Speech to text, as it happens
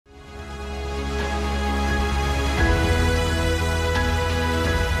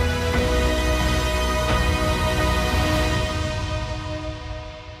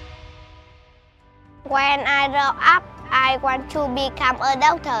When I grow up, I want to become a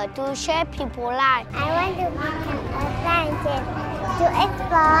doctor to save people's lives. I want to become a scientist to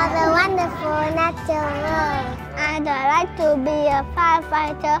explore the wonderful natural world. I'd like to be a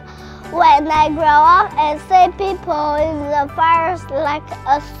firefighter when I grow up and save people in the fires like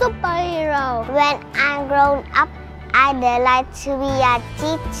a superhero. When I'm grown up, I'd like to be a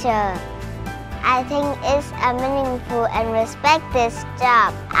teacher. I think it's a meaningful and respected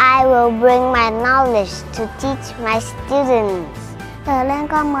job. I will bring my knowledge to teach my students. Lớn lên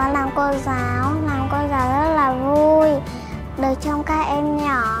con muốn làm cô giáo rất là vui, được trông các em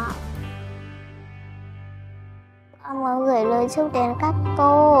nhỏ. Con muốn gửi lời chúc đến các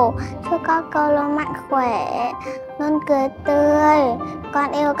cô, chúc các cô luôn mạnh khỏe, luôn cười tươi.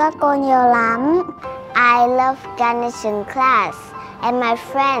 Con yêu các cô nhiều lắm. I love Ganeshan class and my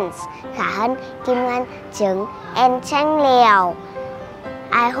friends Khả Hân, Kim Ngân, Chứng and Tranh Liều.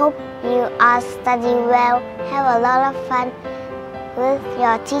 I hope you all study well, have a lot of fun with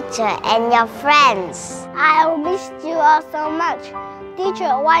your teacher and your friends. I miss you all so much. Teacher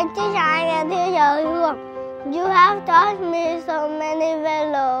Oanh, Teacher Anh, and Teacher Hương. You have taught me so many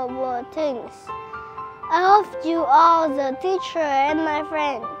valuable things. I hope you all, the teacher and my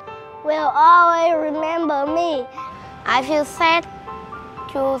friends, will always remember me. I feel sad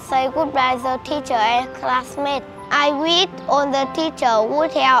to say goodbye to the teacher and classmates. I wish all the teachers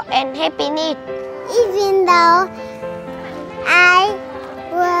good health and happiness. Even though I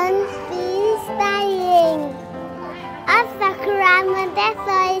won't be studying at Sakura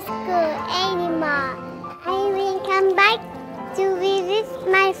Montessori School anymore, I will come back to visit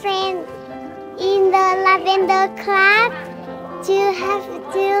my friends in the lavender class to have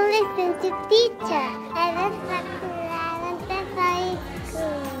to listen to teacher. I love Sakura Montessori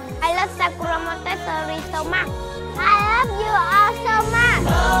School. I love Sakura Montessori so much. I love you all so